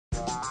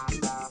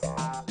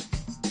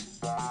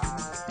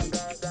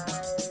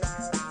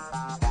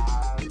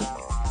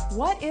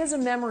is a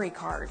memory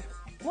card?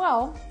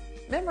 Well,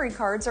 memory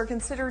cards are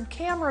considered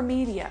camera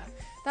media.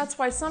 That's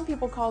why some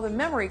people call them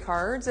memory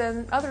cards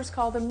and others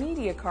call them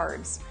media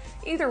cards.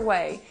 Either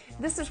way,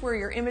 this is where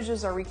your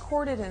images are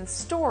recorded and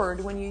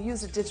stored when you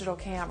use a digital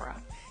camera.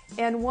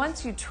 And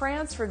once you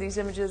transfer these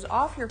images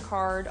off your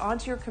card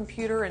onto your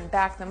computer and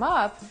back them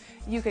up,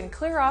 you can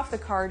clear off the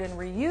card and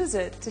reuse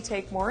it to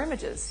take more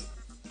images.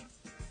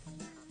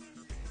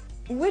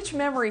 Which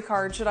memory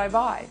card should I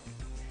buy?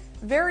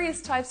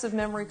 Various types of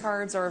memory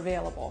cards are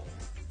available.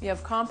 You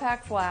have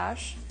compact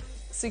flash,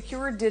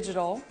 secure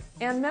digital,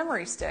 and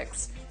memory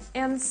sticks.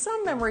 And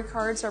some memory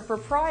cards are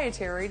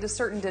proprietary to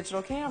certain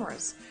digital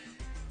cameras.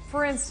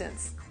 For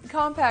instance,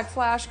 compact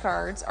flash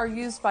cards are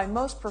used by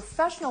most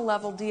professional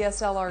level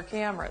DSLR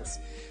cameras.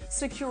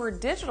 Secure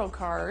digital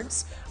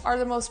cards are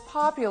the most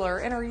popular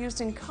and are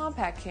used in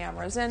compact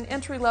cameras and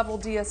entry-level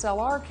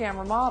DSLR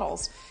camera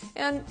models.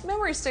 And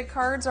memory stick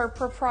cards are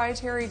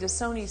proprietary to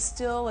Sony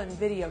still and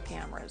video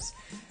cameras.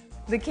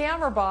 The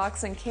camera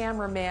box and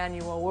camera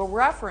manual will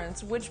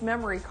reference which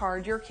memory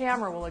card your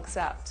camera will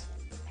accept.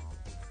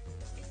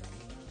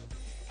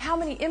 How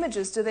many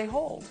images do they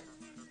hold?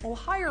 Well,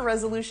 higher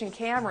resolution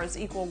cameras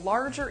equal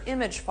larger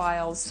image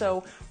files,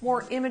 so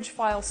more image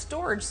file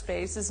storage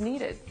space is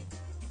needed.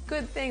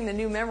 Good thing the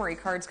new memory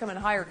cards come in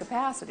higher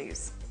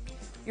capacities.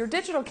 Your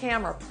digital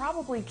camera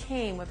probably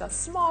came with a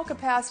small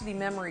capacity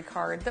memory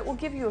card that will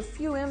give you a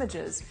few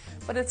images,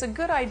 but it's a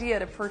good idea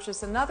to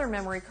purchase another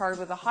memory card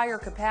with a higher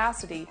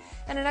capacity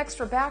and an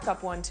extra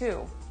backup one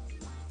too.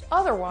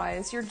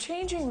 Otherwise, you're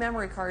changing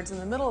memory cards in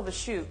the middle of a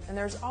shoot and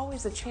there's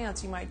always a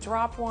chance you might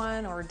drop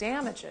one or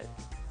damage it.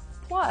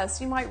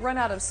 Plus, you might run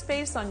out of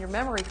space on your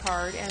memory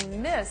card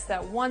and miss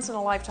that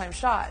once-in-a-lifetime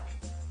shot.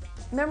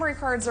 Memory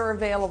cards are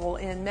available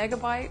in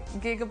megabyte,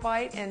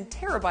 gigabyte, and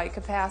terabyte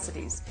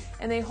capacities,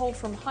 and they hold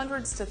from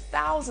hundreds to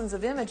thousands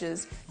of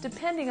images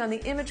depending on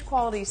the image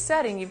quality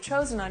setting you've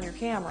chosen on your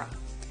camera.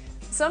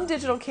 Some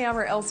digital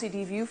camera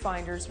LCD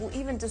viewfinders will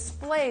even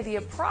display the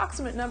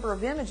approximate number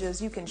of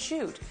images you can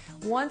shoot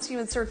once you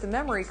insert the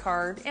memory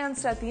card and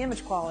set the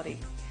image quality.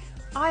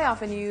 I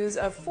often use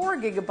a 4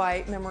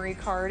 gigabyte memory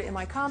card in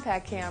my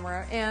compact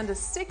camera and a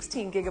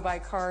 16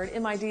 gigabyte card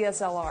in my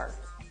DSLR.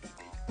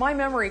 My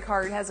memory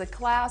card has a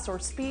class or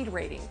speed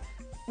rating.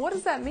 What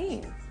does that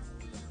mean?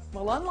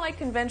 Well, unlike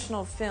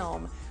conventional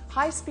film,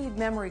 high-speed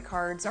memory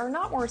cards are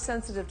not more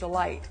sensitive to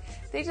light.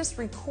 They just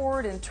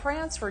record and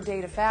transfer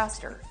data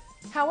faster.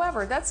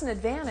 However, that's an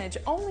advantage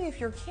only if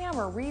your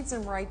camera reads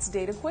and writes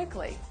data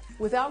quickly.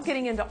 Without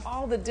getting into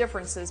all the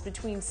differences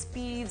between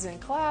speeds and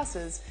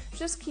classes,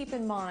 just keep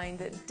in mind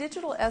that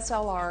digital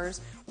SLRs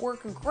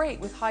work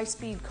great with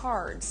high-speed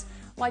cards,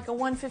 like a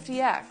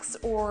 150X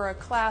or a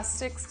class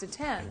 6 to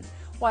 10,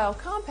 while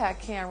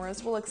compact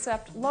cameras will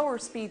accept lower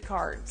speed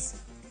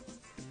cards.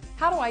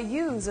 How do I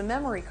use a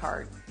memory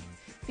card?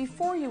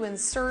 Before you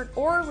insert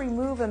or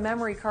remove a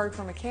memory card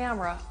from a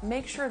camera,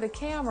 make sure the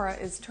camera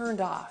is turned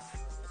off.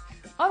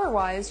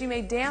 Otherwise, you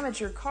may damage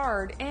your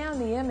card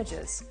and the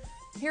images.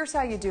 Here's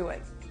how you do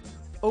it.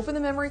 Open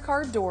the memory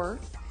card door,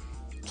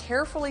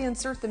 carefully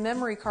insert the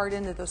memory card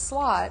into the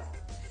slot,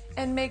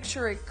 and make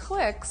sure it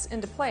clicks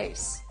into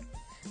place.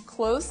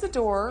 Close the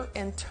door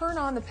and turn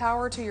on the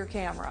power to your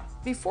camera.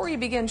 Before you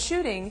begin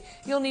shooting,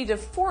 you'll need to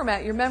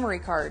format your memory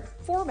card.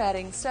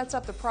 Formatting sets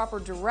up the proper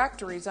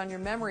directories on your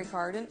memory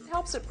card and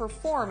helps it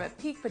perform at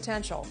peak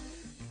potential.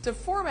 To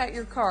format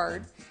your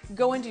card,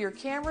 go into your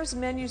camera's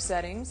menu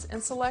settings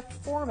and select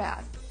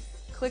Format.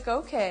 Click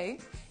OK,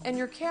 and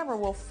your camera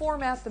will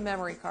format the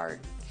memory card.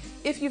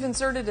 If you've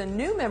inserted a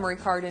new memory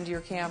card into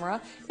your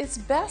camera, it's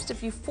best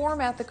if you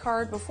format the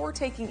card before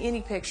taking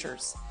any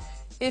pictures.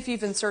 If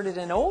you've inserted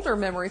an older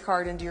memory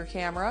card into your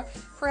camera,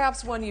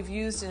 perhaps one you've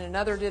used in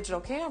another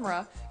digital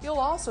camera, you'll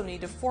also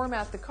need to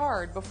format the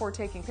card before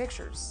taking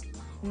pictures.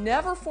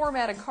 Never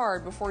format a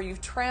card before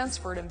you've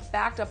transferred and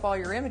backed up all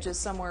your images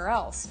somewhere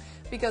else,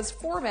 because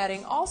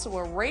formatting also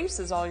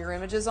erases all your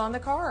images on the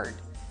card.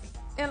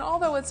 And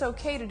although it's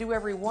okay to do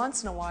every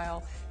once in a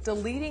while,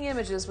 deleting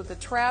images with the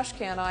trash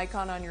can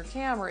icon on your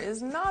camera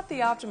is not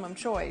the optimum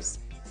choice.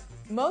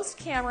 Most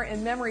camera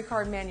and memory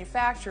card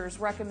manufacturers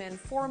recommend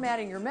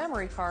formatting your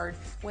memory card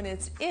when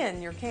it's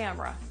in your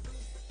camera.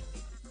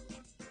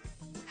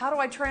 How do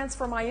I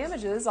transfer my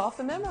images off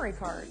the memory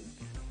card?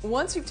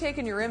 Once you've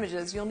taken your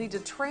images, you'll need to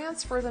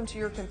transfer them to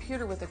your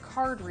computer with a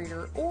card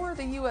reader or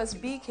the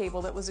USB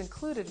cable that was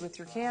included with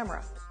your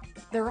camera.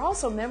 There are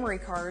also memory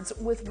cards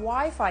with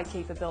Wi-Fi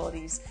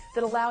capabilities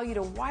that allow you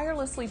to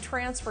wirelessly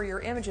transfer your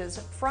images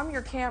from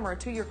your camera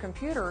to your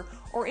computer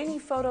or any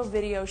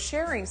photo-video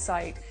sharing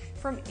site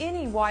from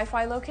any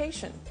Wi-Fi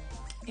location.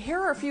 Here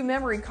are a few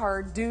memory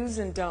card do's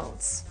and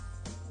don'ts.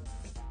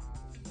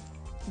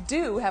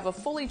 Do have a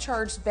fully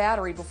charged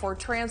battery before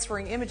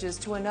transferring images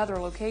to another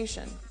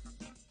location.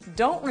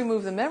 Don't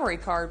remove the memory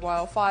card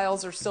while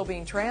files are still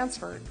being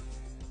transferred.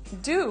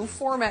 Do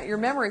format your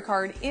memory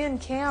card in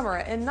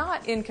camera and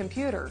not in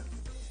computer.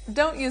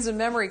 Don't use a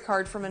memory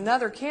card from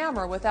another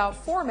camera without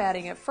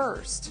formatting it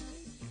first.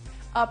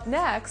 Up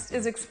next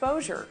is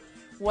exposure,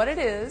 what it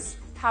is,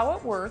 how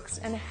it works,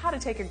 and how to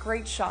take a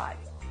great shot.